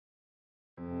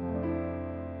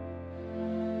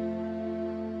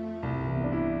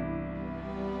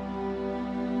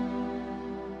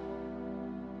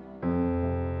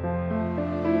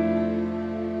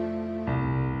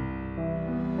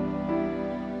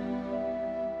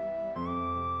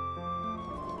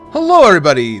Hello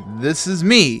everybody, this is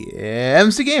me,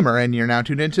 MC Gamer, and you're now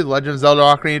tuned into The Legend of Zelda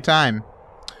Ocarina of Time.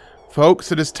 Folks,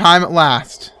 it is time at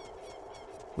last.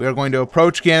 We are going to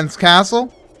approach Ganon's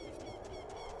castle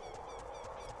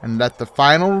and let the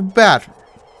final battle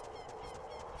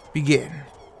begin.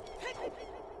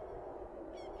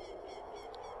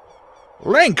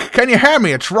 Link, can you hear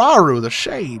me? It's Rauru, the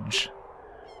Sage.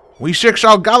 We six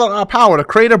shall gather our power to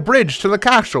create a bridge to the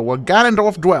castle where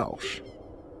Ganondorf dwells.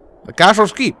 The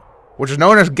castle's keep, which is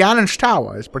known as Ganon's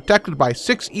Tower, is protected by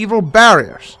 6 evil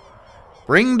barriers.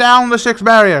 Bring down the 6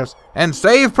 barriers and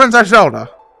save Princess Zelda.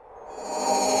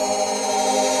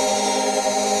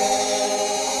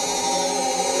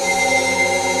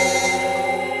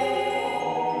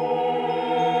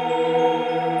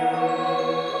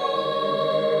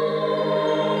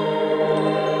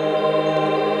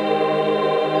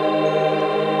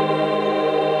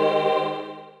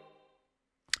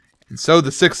 And so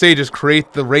the 6 sages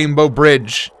create the Rainbow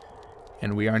Bridge,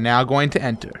 and we are now going to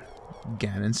enter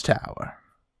Ganon's Tower.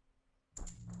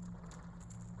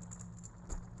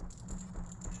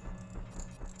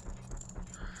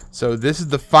 So this is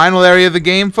the final area of the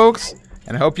game, folks,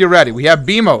 and I hope you're ready. We have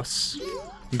Beamos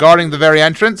guarding the very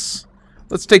entrance.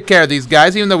 Let's take care of these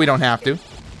guys, even though we don't have to.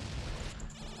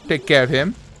 Take care of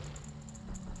him.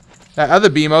 That other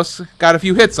Beamos got a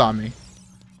few hits on me.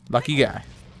 Lucky guy.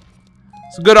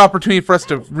 It's a good opportunity for us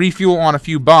to refuel on a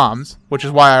few bombs, which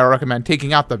is why I recommend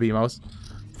taking out the Beamos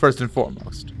first and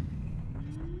foremost.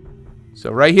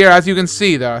 So right here, as you can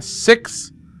see, there are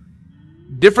 6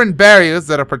 different barriers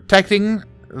that are protecting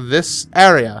this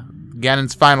area,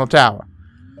 Ganon's final tower.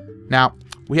 Now,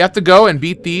 we have to go and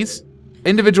beat these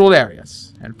individual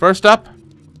areas. And first up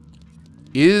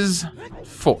is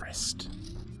Forest.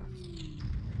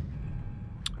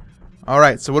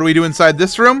 Alright, so what do we do inside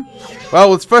this room? Well,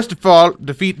 let's first of all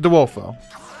defeat the Wolfo.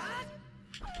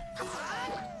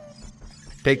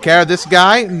 Take care of this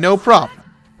guy, no problem.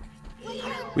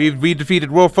 We defeated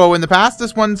Wolfo in the past,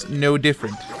 this one's no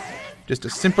different. Just a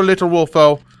simple little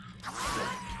Wolfo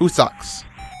who sucks.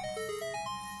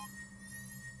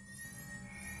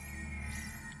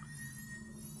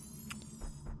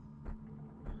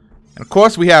 And of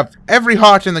course, we have every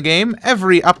heart in the game,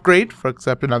 every upgrade, for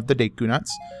exception of the Deku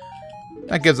Nuts.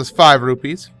 That gives us 5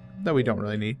 rupees that we don't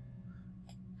really need.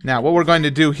 Now, what we're going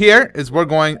to do here is we're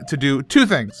going to do 2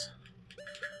 things.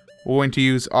 We're going to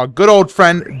use our good old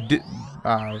friend...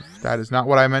 that is not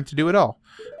what I meant to do at all.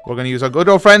 We're going to use our good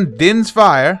old friend Din's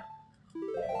Fire.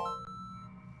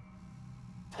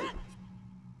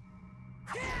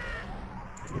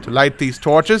 To light these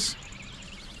torches.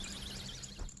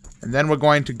 And then we're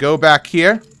going to go back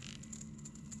here.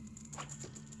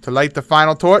 To light the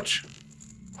final torch.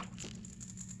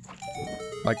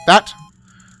 Like that.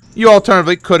 You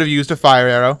alternatively could have used a fire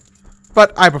arrow,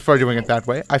 but I prefer doing it that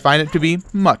way. I find it to be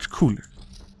much cooler.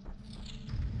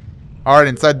 Alright,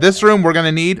 inside this room we're going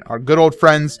to need our good old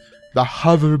friends, the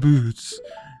hover boots,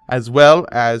 as well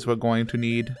as we're going to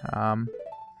need, I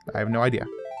have no idea.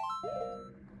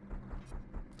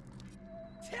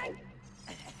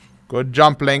 Good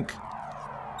jump, Link.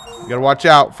 You gotta watch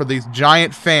out for these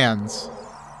giant fans.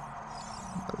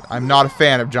 I'm not a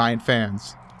fan of giant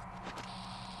fans.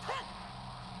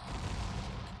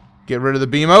 Get rid of the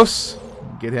Beamos.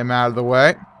 Get him out of the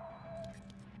way.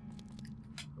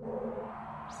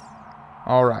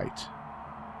 Alright.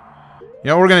 You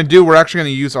know what we're going to do? We're actually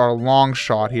going to use our long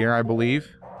shot here, I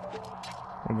believe.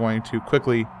 We're going to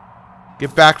quickly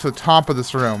get back to the top of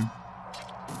this room.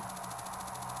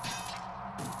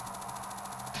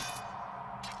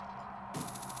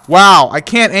 Wow, I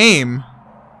can't aim.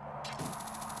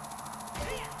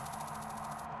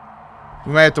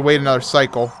 We might have to wait another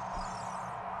cycle.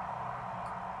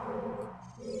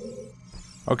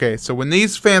 Okay, so when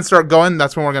these fans start going,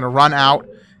 that's when we're going to run out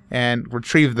and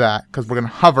retrieve that, because we're going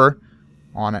to hover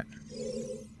on it.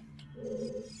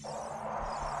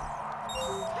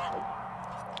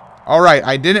 Alright,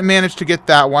 I didn't manage to get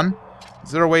that one.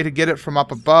 Is there a way to get it from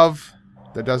up above?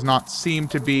 There does not seem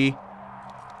to be.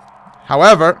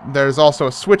 However, there's also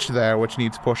a switch there which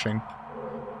needs pushing.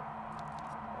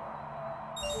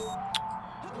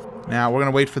 Now, we're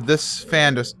going to wait for this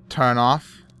fan to turn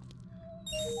off.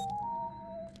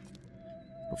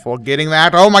 Before getting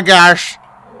that, oh my gosh!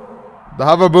 The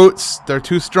hover boots, they're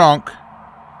too strong.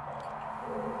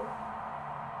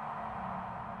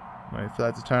 Wait for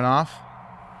that to turn off.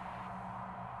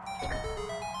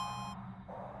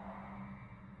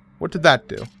 What did that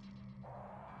do?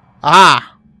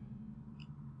 Ah!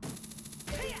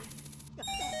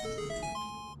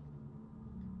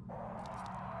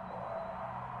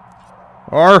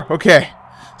 Okay.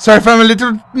 Sorry if I'm a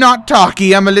little not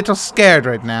talky. I'm a little scared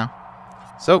right now.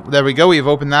 So, there we go. We've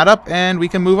opened that up, and we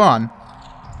can move on.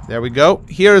 There we go.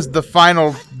 Here is the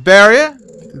final barrier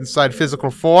inside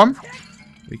physical form.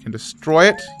 We can destroy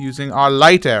it using our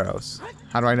light arrows.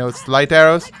 How do I know it's light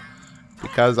arrows?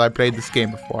 Because I played this game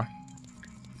before.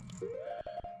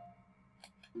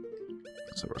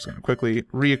 So we're just going to quickly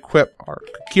re-equip our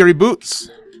Kiri boots.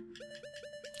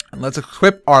 And let's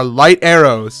equip our light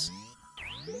arrows.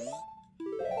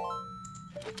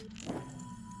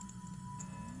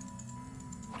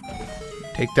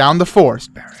 Take down the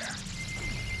forest barrier.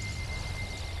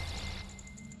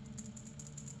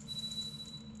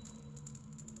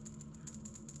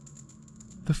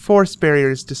 The forest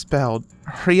barrier is dispelled.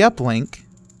 Hurry up, Link.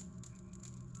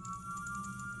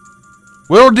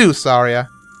 Will do, Saria.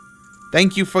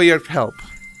 Thank you for your help.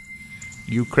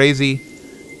 You crazy,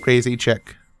 crazy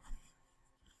chick.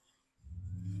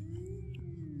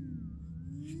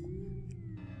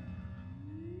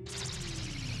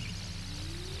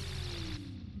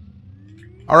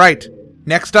 Alright,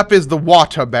 next up is the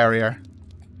water barrier,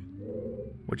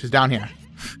 which is down here.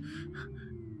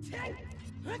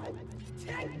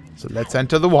 So let's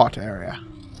enter the water area.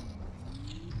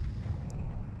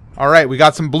 Alright, we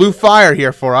got some blue fire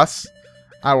here for us.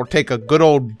 I will take a good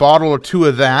old bottle or two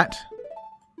of that.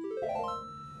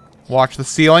 Watch the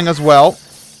ceiling as well.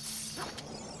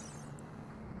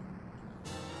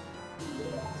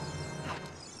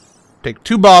 Take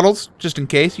 2 bottles, just in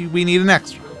case we need an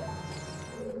extra.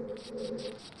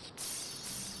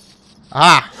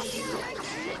 Ah!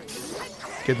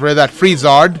 Get rid of that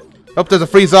Freezard. Oh, there's a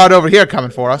Freezard over here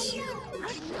coming for us.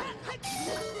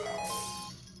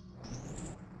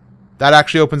 That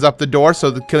actually opens up the door,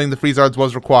 so the killing the Freezards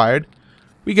was required.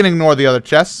 We can ignore the other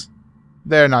chests.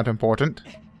 They're not important.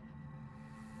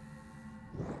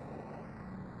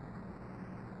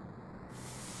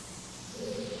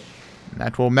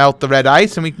 That will melt the red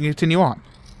ice, and we can continue on.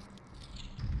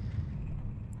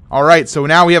 Alright, so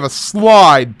now we have a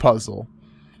slide puzzle.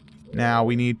 Now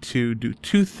we need to do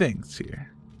 2 things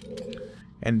here.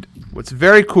 And what's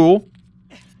very cool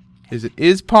is it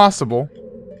is possible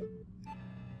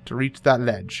to reach that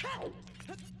ledge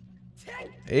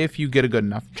if you get a good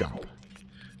enough jump.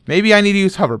 Maybe I need to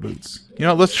use hover boots. You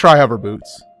know, let's try hover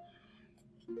boots.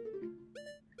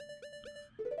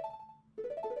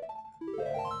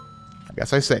 I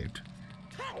guess I saved.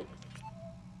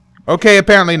 Okay,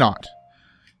 apparently not.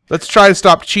 Let's try to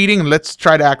stop cheating and let's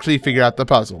try to actually figure out the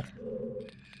puzzle.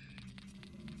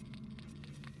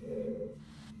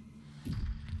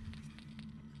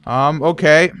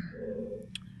 Okay.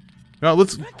 No,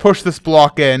 let's push this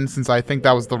block in, since I think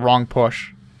that was the wrong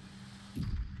push.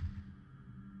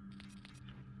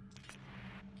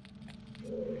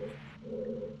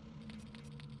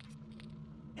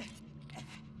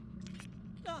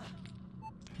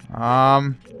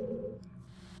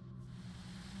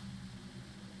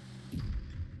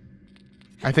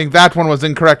 I think that one was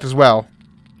incorrect as well.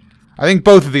 I think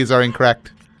both of these are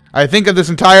incorrect. I think that this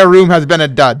entire room has been a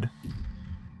dud.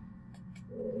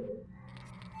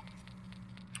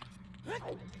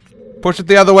 Push it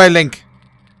the other way, Link.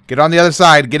 Get on the other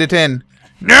side. Get it in.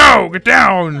 No! Get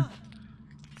down!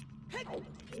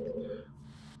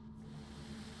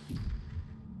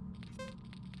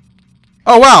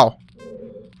 Oh, wow.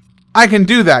 I can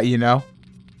do that, you know.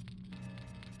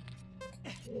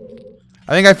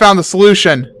 I think I found the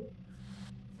solution.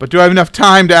 But do I have enough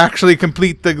time to actually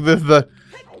complete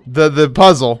the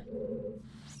puzzle?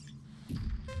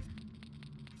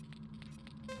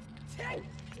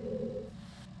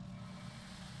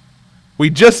 We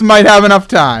just might have enough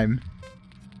time.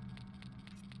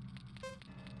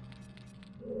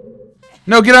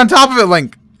 No, get on top of it,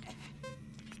 Link.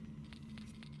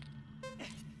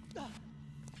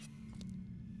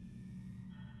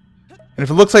 And if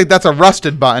it looks like that's a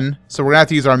rusted button, so we're going to have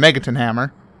to use our Megaton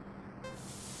hammer.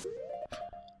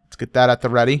 Let's get that at the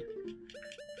ready.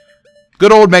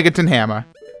 Good old Megaton hammer.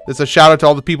 This is a shout out to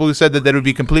all the people who said that they would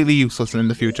be completely useless in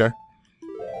the future.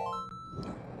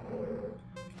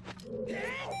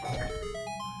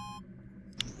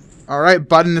 Alright,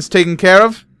 button is taken care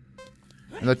of.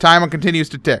 And the timer continues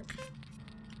to tick.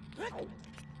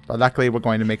 But luckily we're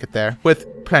going to make it there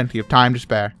with plenty of time to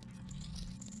spare.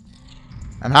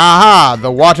 And ha-ha, the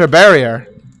water barrier.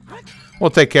 We'll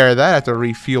take care of that after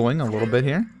refueling a little bit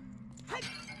here.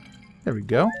 There we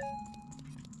go.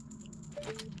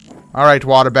 Alright,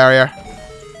 water barrier.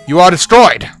 You are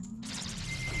destroyed!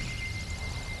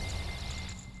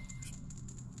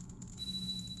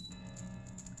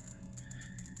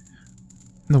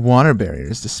 The water barrier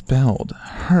is dispelled.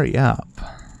 Hurry up.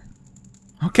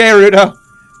 Okay, Rudo.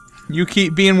 You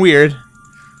keep being weird.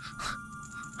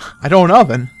 I don't know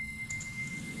then.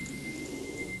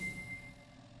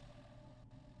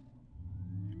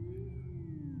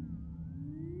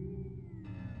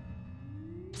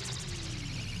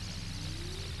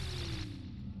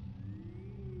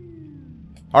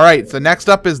 Alright, so next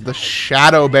up is the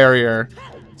shadow barrier.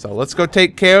 So let's go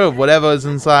take care of whatever is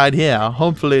inside here.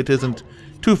 Hopefully it isn't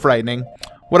too frightening.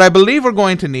 What I believe we're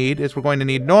going to need is we're going to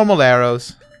need normal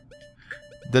arrows.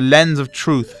 The lens of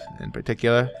truth in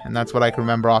particular. And that's what I can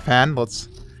remember offhand. Let's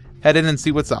head in and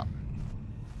see what's up.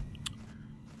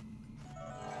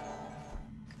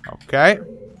 Okay.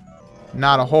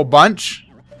 Not a whole bunch.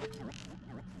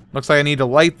 Looks like I need to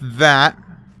light that.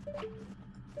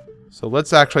 So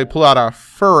let's actually pull out our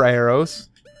fur arrows.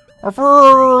 Our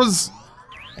furs!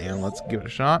 And let's give it a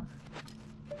shot.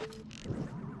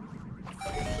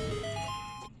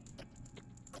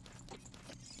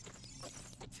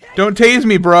 Don't tase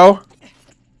me, bro.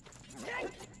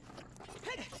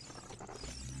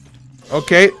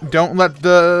 Okay, don't let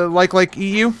the like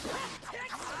eat you.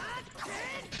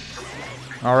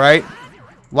 Alright.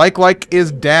 Like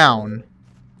is down.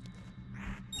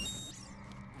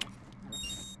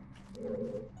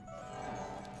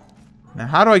 Now,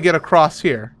 how do I get across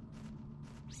here?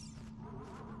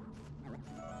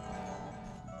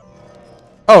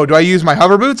 Oh, do I use my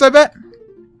hover boots, I bet?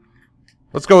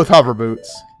 Let's go with hover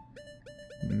boots.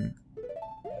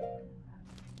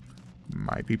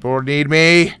 My people need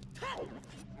me.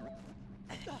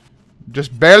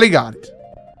 Just barely got it.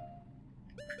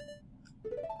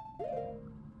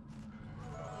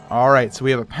 Alright, so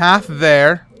we have a path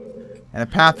there, and a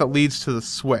path that leads to the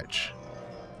switch.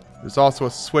 There's also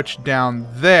a switch down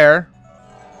there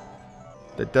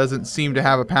that doesn't seem to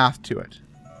have a path to it.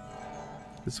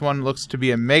 This one looks to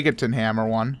be a Megaton hammer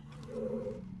one.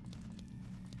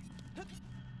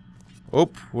 Oh,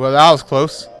 well that was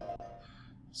close.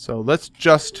 So let's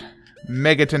just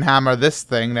Megaton hammer this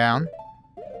thing down.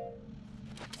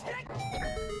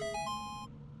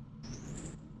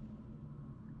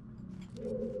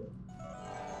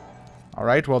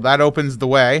 Alright, well that opens the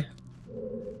way.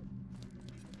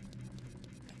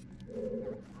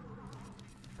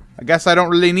 I guess I don't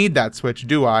really need that switch,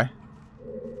 do I?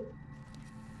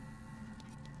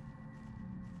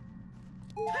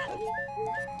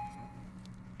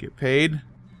 Get paid.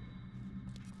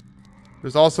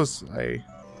 There's also a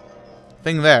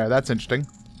thing there. That's interesting.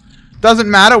 Doesn't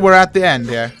matter. We're at the end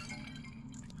here.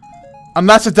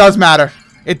 Unless it does matter.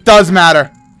 It does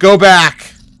matter. Go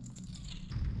back.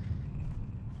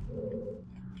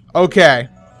 Okay.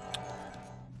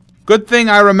 Good thing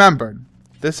I remembered.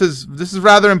 This is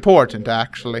rather important,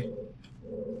 actually.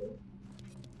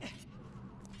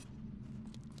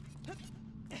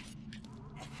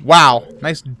 Wow.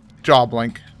 Nice job,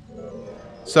 Link.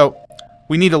 So,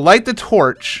 we need to light the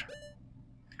torch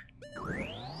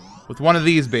with one of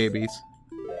these babies.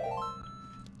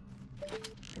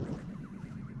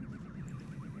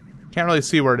 Can't really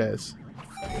see where it is.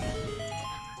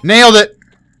 Nailed it!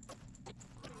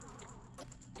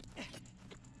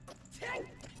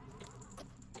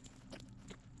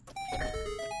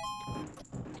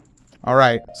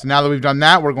 Alright, so now that we've done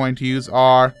that, we're going to use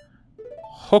our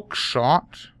hook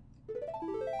shot.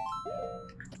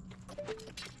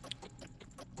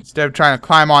 Instead of trying to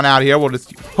climb on out here, we'll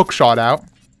just hook shot out.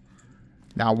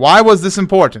 Now, why was this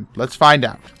important? Let's find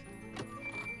out.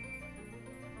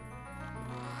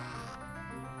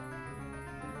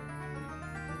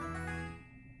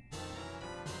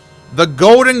 The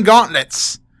golden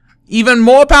gauntlets. Even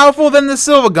more powerful than the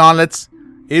silver gauntlets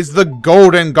is the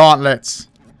golden gauntlets.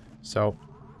 So,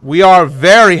 we are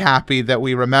very happy that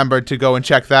we remembered to go and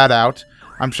check that out.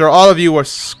 I'm sure all of you were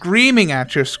screaming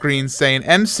at your screens saying,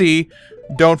 MC,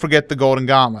 don't forget the golden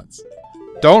gauntlets.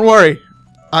 Don't worry.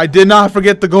 I did not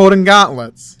forget the golden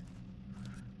gauntlets.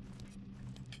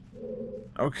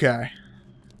 Okay.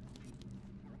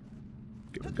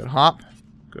 Give it a good hop.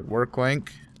 Good work,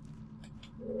 Link.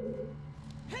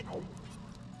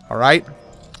 Alright.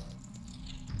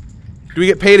 Do we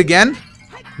get paid again?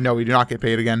 No, we do not get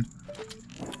paid again.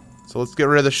 So let's get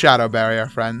rid of the shadow barrier,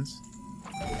 friends.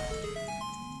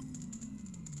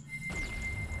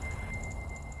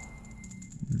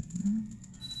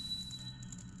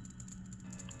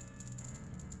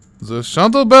 The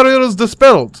shadow barrier is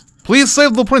dispelled. Please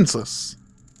save the princess.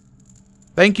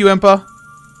 Thank you, Impa.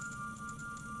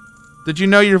 Did you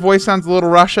know your voice sounds a little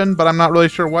Russian, but I'm not really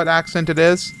sure what accent it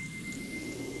is?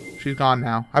 She's gone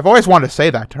now. I've always wanted to say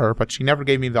that to her, but she never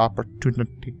gave me the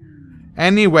opportunity.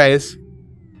 Anyways.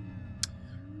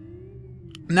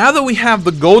 Now that we have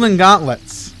the golden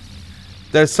gauntlets,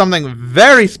 there's something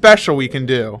very special we can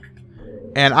do.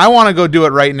 And I want to go do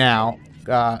it right now.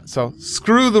 So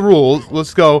screw the rules.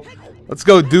 Let's go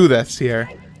do this here.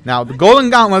 Now, the golden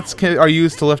gauntlets are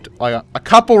used to lift like a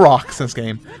couple rocks in this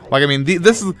game. Like, I mean,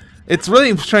 it's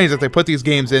really strange that they put these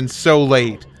games in so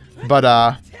late.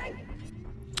 But,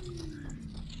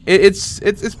 it's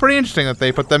pretty interesting that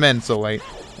they put them in so late.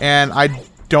 And I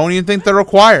don't even think they're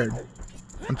required.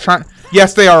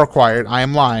 Yes, they are required. I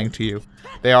am lying to you.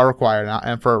 They are required,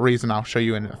 and for a reason I'll show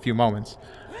you in a few moments.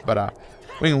 But,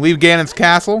 we can leave Ganon's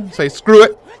castle, say screw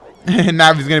it, and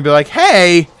now he's going to be like,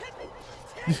 hey,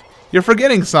 you're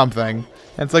forgetting something.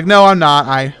 And it's like, no, I'm not.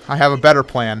 I have a better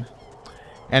plan.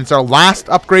 And it's our last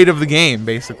upgrade of the game,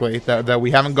 basically, that we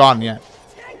haven't gotten yet.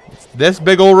 It's this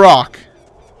big old rock.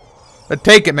 But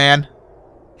take it, man.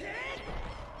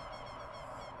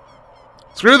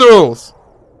 Screw the rules.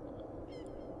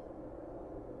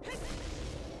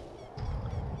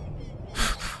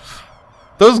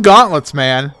 Those gauntlets,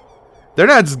 man. They're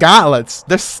not just gauntlets.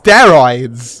 They're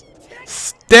steroids.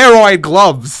 Steroid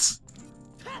gloves.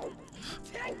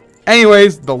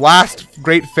 Anyways, the last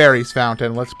Great Fairies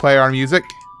Fountain. Let's play our music.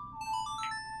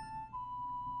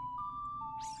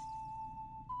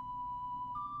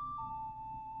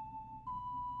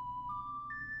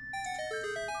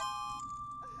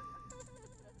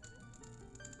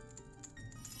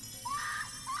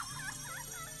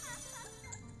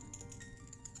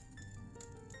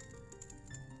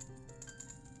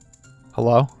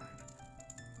 Hello?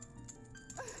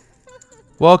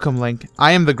 Welcome, Link.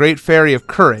 I am the Great Fairy of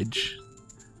Courage.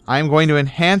 I am going to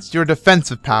enhance your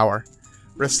defensive power.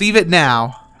 Receive it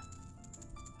now.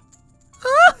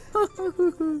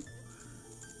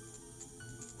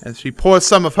 As she pours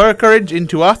some of her courage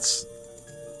into us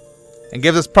and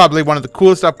gives us probably one of the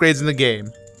coolest upgrades in the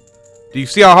game. Do you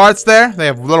see our hearts there? They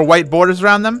have little white borders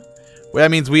around them. Well,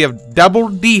 that means we have double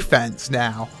defense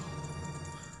now.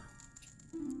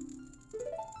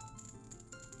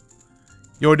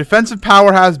 Your defensive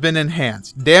power has been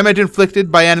enhanced. Damage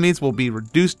inflicted by enemies will be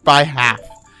reduced by half.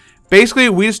 Basically,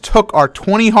 we just took our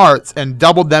 20 hearts and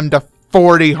doubled them to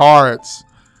 40 hearts.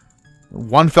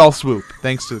 One fell swoop,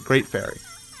 thanks to the Great Fairy.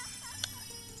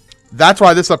 That's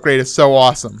why this upgrade is so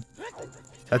awesome.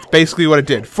 That's basically what it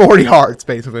did. 40 hearts,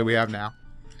 basically, we have now.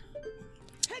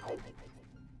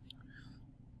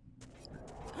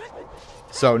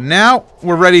 So now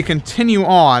we're ready to continue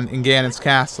on in Ganon's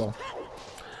castle.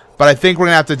 But I think we're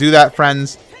going to have to do that,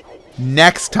 friends,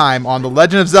 next time on The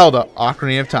Legend of Zelda: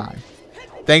 Ocarina of Time.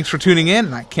 Thanks for tuning in,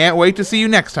 and I can't wait to see you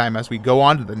next time as we go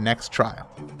on to the next trial.